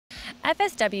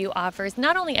FSW offers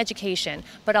not only education,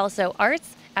 but also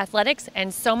arts, athletics,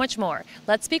 and so much more.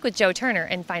 Let's speak with Joe Turner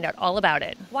and find out all about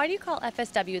it. Why do you call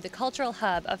FSW the cultural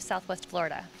hub of Southwest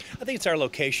Florida? I think it's our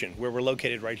location, where we're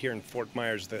located right here in Fort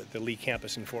Myers, the Lee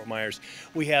campus in Fort Myers.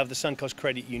 We have the Suncoast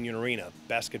Credit Union Arena,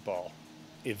 basketball,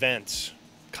 events,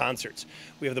 concerts.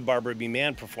 We have the Barbara B.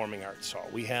 Mann Performing Arts Hall.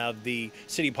 We have the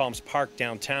City Palms Park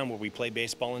downtown where we play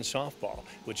baseball and softball,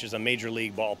 which is a major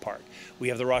league ballpark. We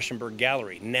have the Rauschenberg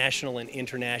Gallery. National and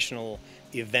international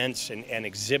events and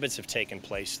exhibits have taken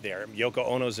place there. Yoko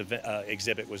Ono's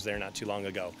exhibit was there not too long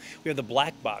ago. We have the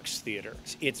Black Box Theater.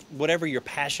 It's whatever your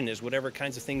passion is, whatever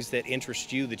kinds of things that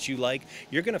interest you, that you like,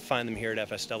 you're going to find them here at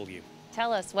FSW.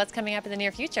 Tell us what's coming up in the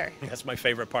near future. That's my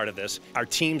favorite part of this. Our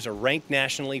teams are ranked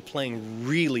nationally, playing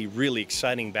really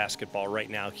exciting basketball right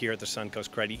now here at the Suncoast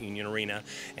Credit Union Arena,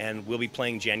 and we'll be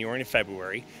playing January and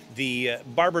February. The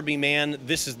Barbara B. Mann,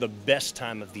 this is the best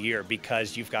time of the year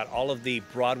because you've got all of the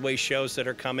Broadway shows that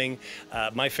are coming.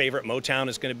 My favorite, Motown,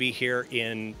 is going to be here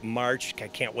in March. I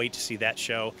can't wait to see that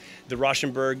show. The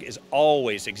Rauschenberg is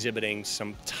always exhibiting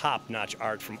some top-notch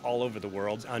art from all over the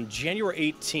world. On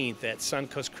January 18th at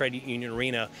Suncoast Credit Union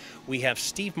Arena, we have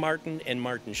Steve Martin and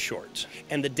Martin Short.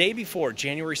 And the day before,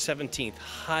 January 17th,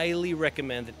 highly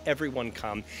recommend that everyone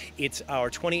come. It's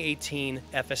our 2018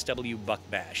 FSW Buck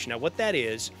Bash. Now what that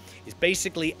is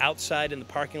basically outside in the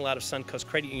parking lot of Suncoast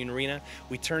Credit Union Arena,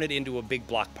 we turn it into a big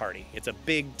block party. It's a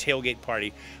big tailgate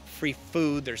party. Free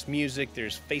food, there's music,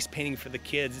 there's face painting for the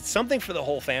kids. It's something for the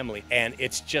whole family, and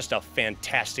it's just a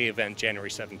fantastic event January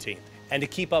 17th. And to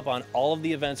keep up on all of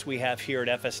the events we have here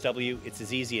at FSW, it's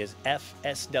as easy as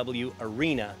fswarena.com.